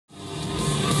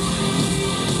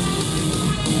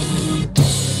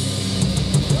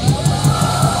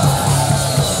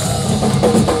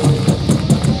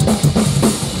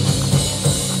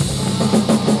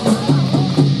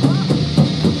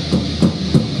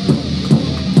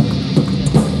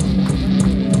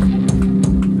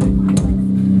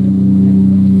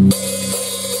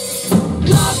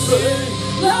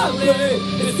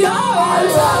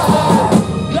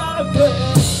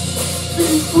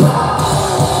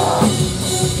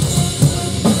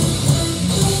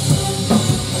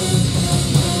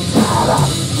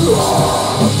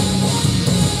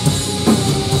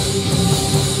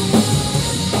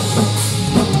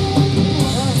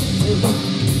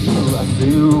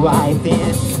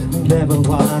writing. Never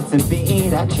wanted to be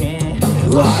the king.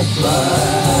 What's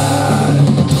wrong?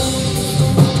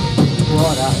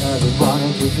 What I ever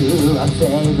wanted to do, I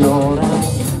saved your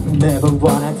life. Never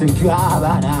wanted to grab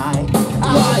a knife.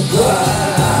 What's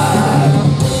wrong?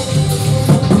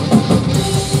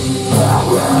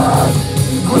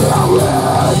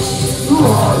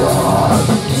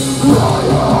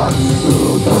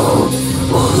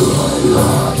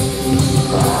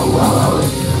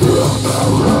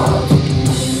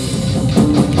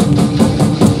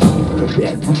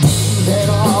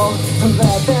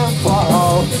 Let them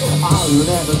fall. I will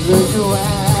never look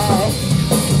away.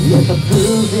 Let them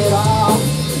lose it all,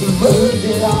 lose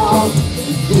it all,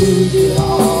 lose it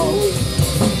all,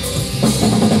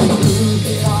 lose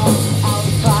it all.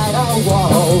 Outside a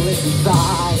wall,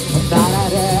 inside another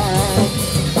day.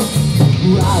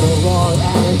 I don't want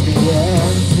anything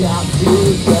else, just to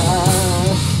go.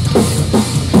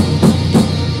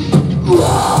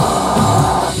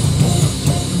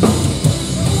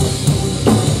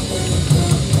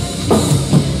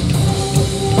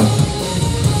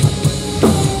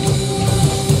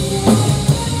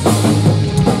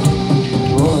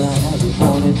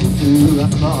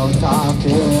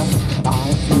 'I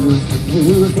choose to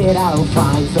lose it, I'll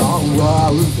find some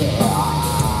world there.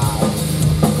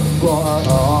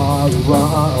 Whoa,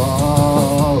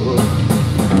 whoa.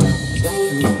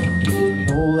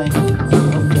 No length to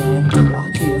offend. I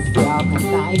can't stop from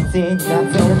 19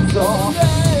 so.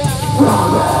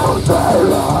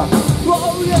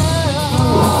 Oh yeah.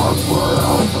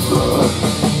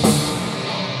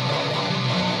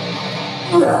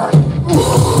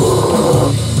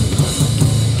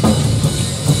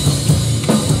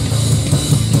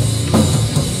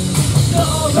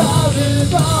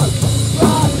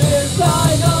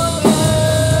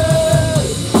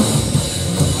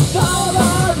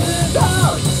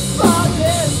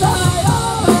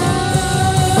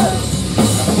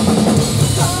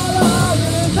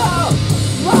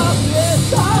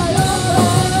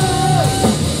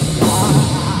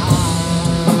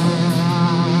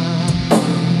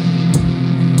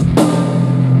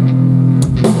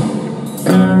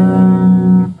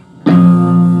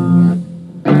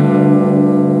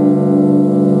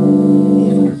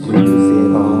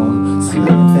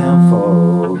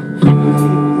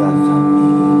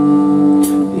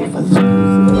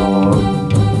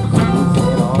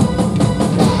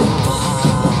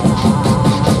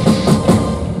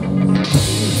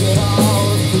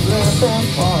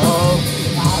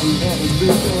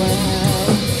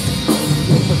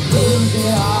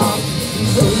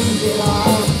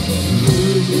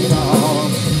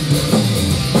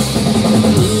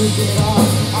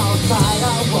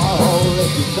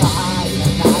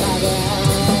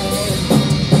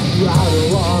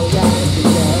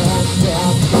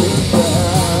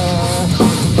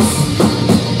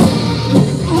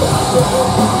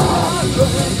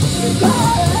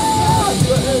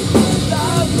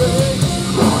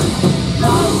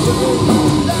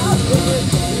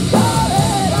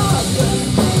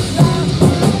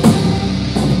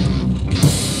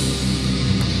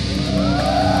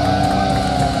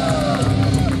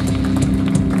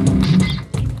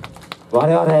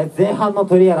我々前半の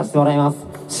トリやらせてもらいます。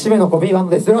締めのコピーバン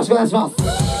ドです。よろしくお願いします。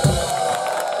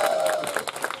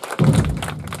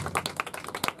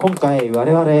今回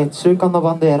我々中間の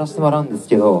バンドやらせてもらうんです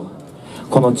けど、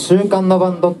この中間の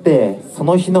バンドってそ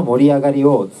の日の盛り上がり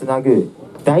をつなぐ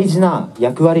大事な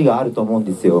役割があると思うん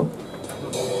ですよ。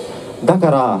だか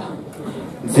ら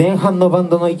前半のバン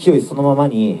ドの勢いそのまま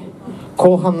に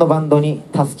後半のバンドに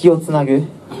たすきをつなぐ、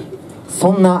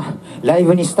そんなライ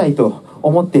ブにしたいと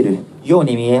思っているよう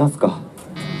に見えますか？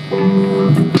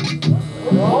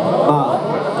まあ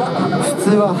普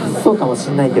通はそうかもし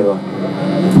んないけど、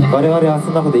我々は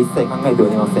そんなこと一切考えてお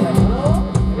りません。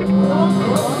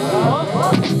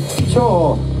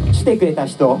今日来てくれた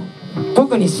人、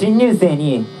特に新入生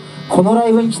にこのラ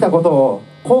イブに来たことを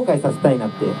後悔させたいなっ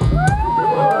て。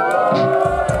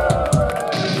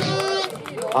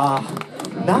ああ、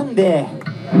なんで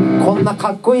こんな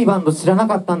かっこいいバンド知らな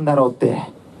かったんだろうって、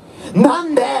な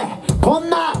んでこん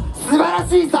な素晴ら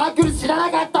しいサークル知らな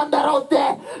かったんだろうって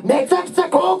めちゃくちゃ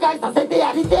後悔させて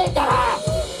やりてえから、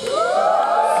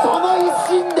その一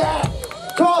心で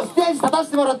今日ステージ立た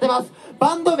せてもらってます。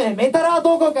バンド名メタラー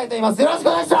同好会と言います。よろしく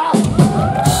お願いします。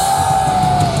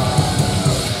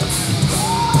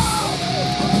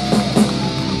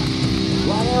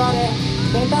我々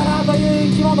メタラーとい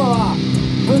う生き物は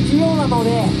不器用なの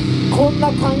でこんな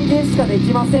歓迎しかで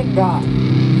きませんが、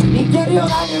いけるよ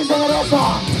なニュージェネレーション、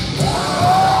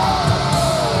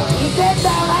いけんだ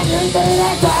よなニュージェネレー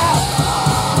ション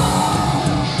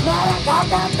なら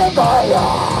かってこいよ。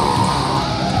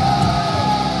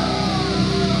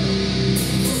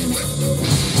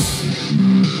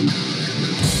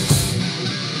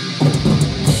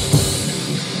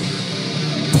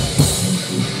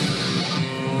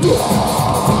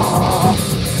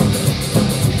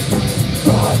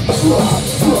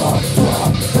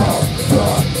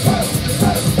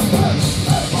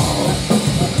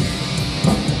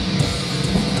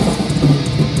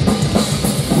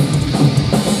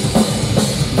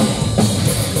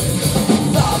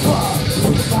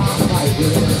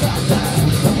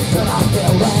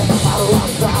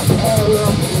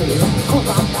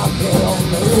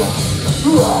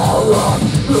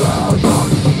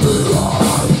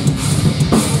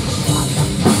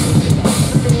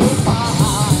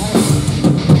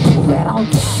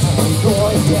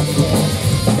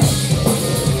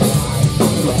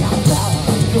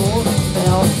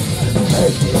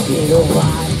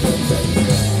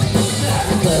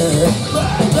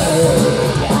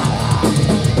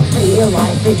Feel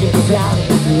like digging down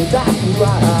into that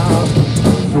world.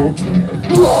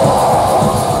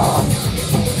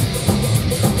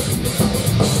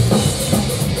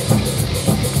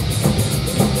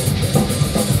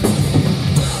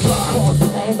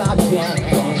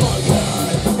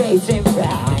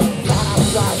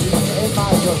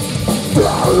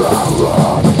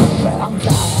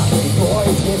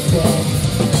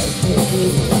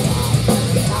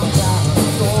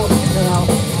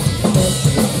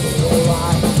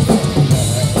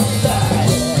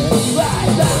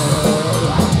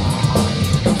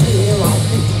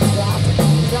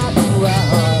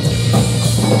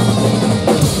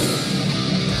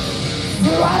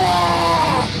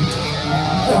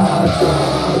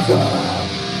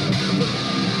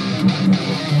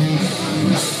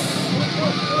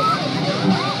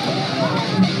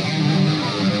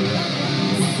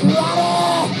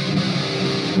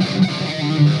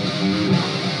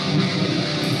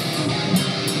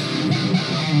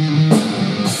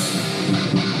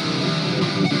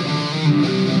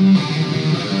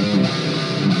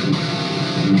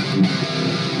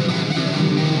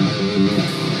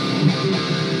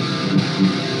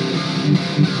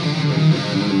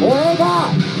 俺が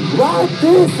ワン、ツ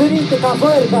ー、スリーって数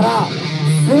えるから、ス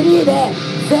リーで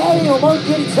全員思いっ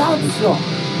きりジャンプしろ。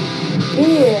い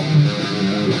い？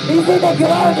見せてくれよ、ニュ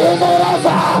ージェネレーショ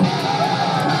ン。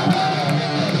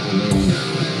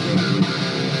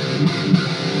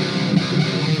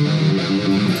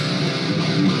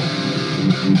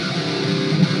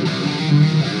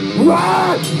ワ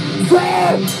ン、ツー、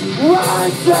ワン、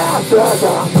ツー、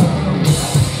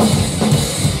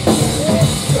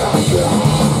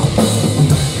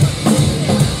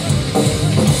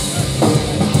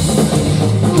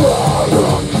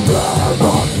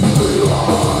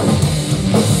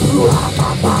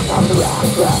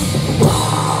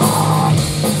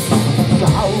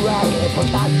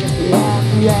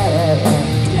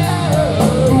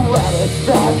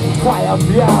Fire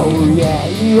blow, yeah,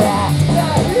 yeah.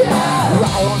 I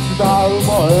want to know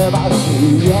more about you,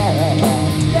 yeah.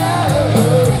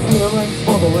 Feelings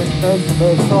following makes me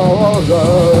so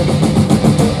good.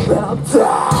 When I'm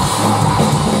down,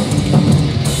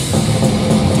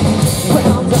 when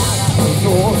I'm down at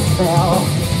your smell,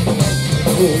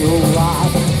 feel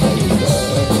like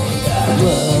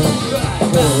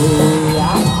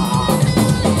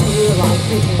feel like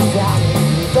digging down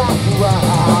into that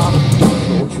world.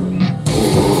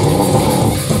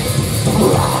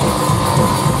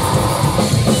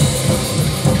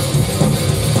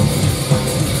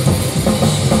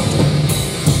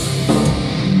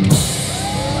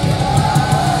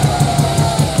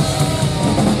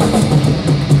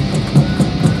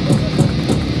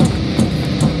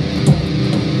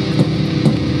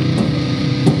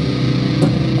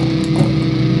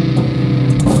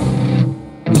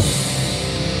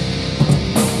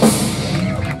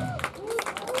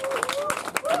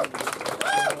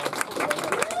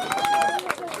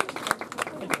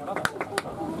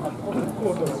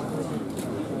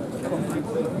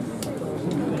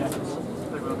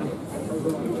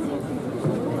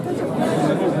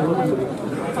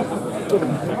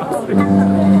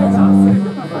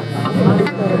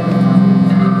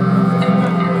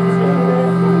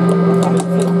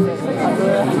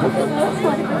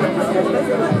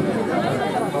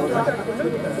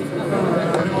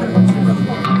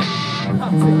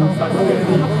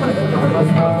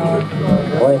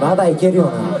おい、まだいけるよ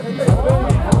な。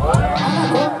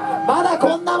まだ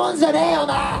こんなもんじゃねえよ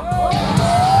な。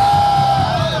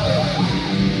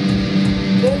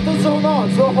ネット上の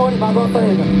情報に惑わさ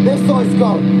れるから。This song is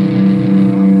called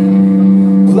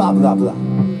ブラブラブラ。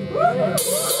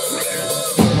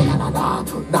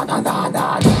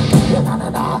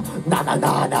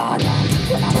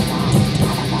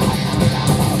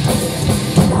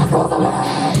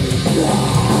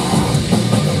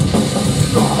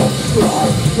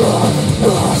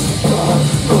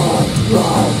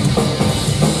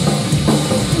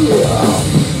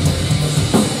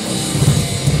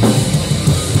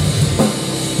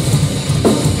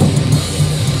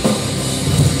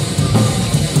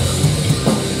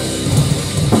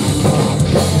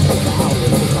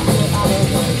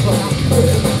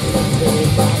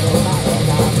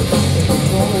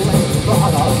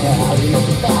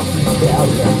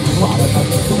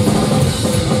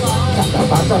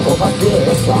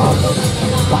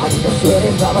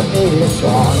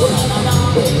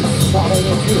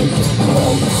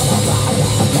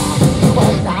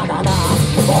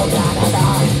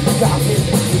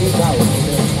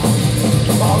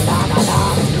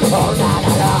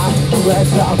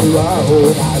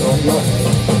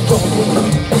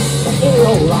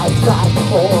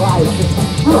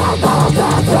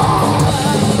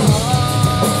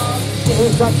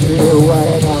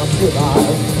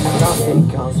Nothing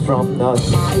comes from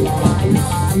nothing.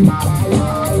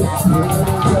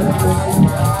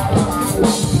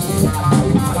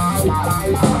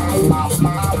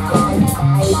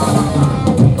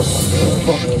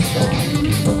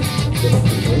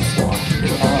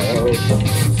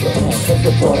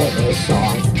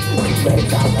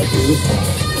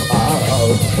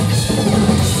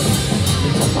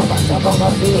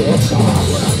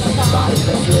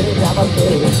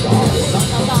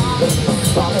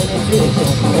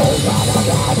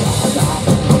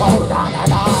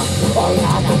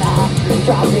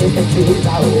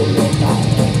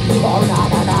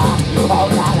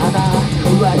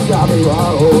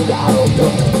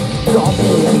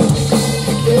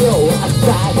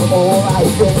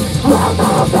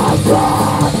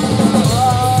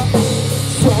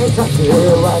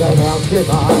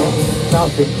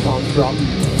 Nothing comes from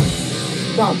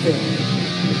nothing.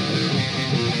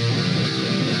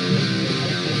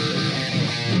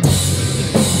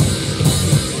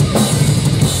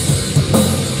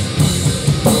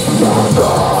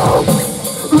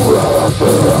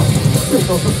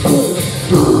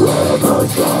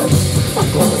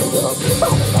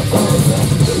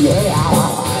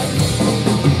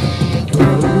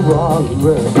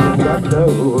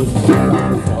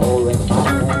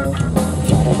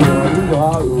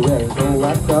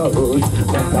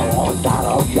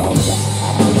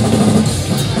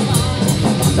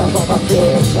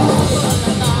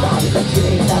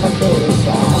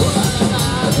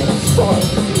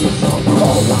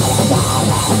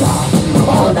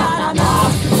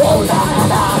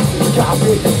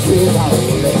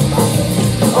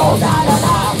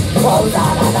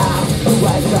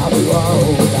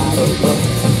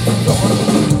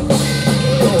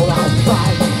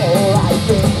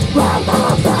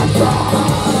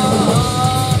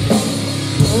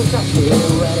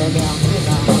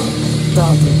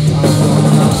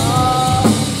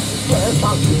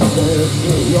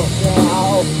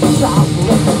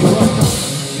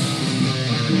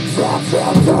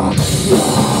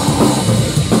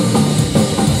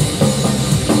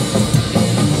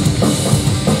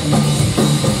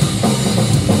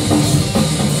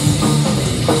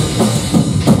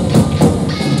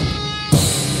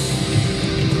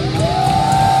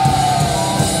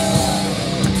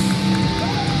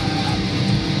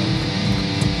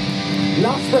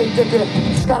ラスト1曲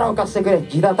力を貸してくれ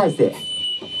ギター体制。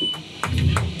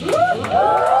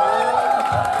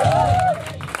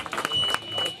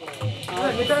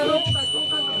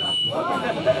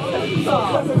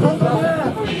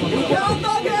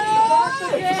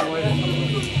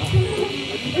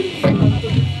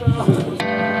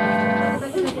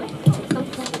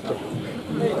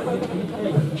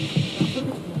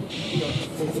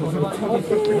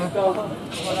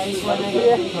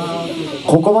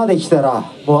ここまで来たら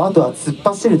もうあとは突っ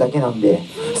走るだけなんで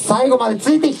最後までつ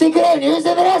いてきてくれよニュージ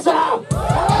ェネレーション。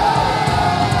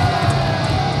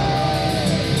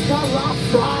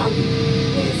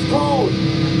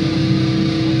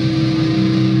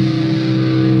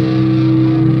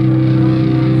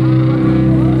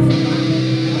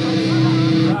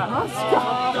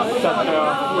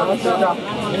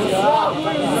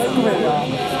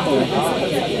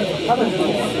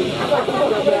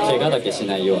怪我だけし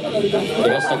ないように、怪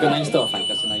我したくない人は参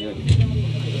加しないように、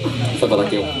そこだ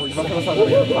け。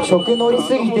曲乗り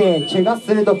すぎて怪我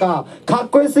するとかかっ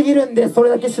こよすぎるんでそれ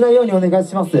だけしないようにお願い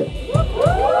します。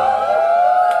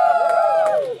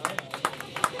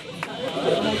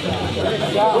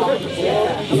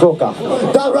行こうか。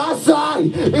The last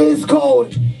song is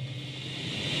called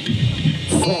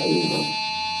Faith.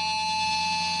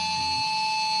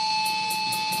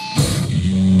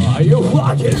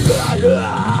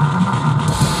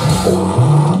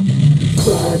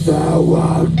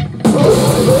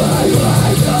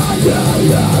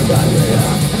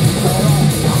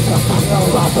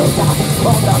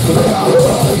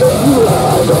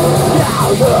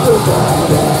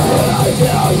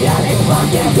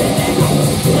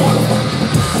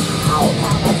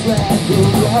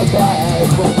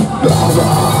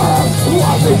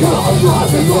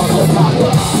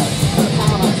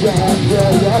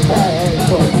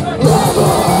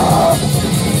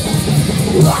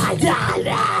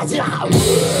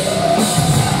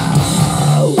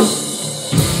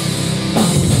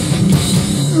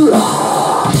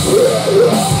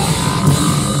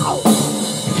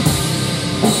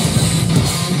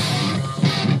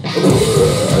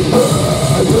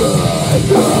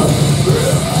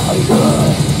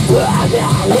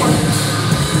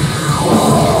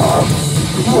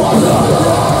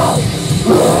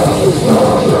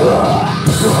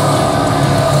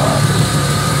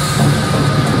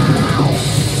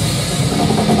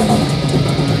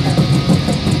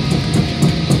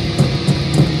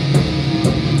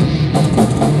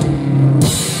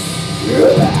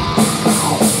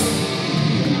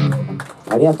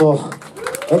 ありがとう。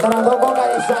ベトナム同好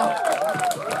会でした。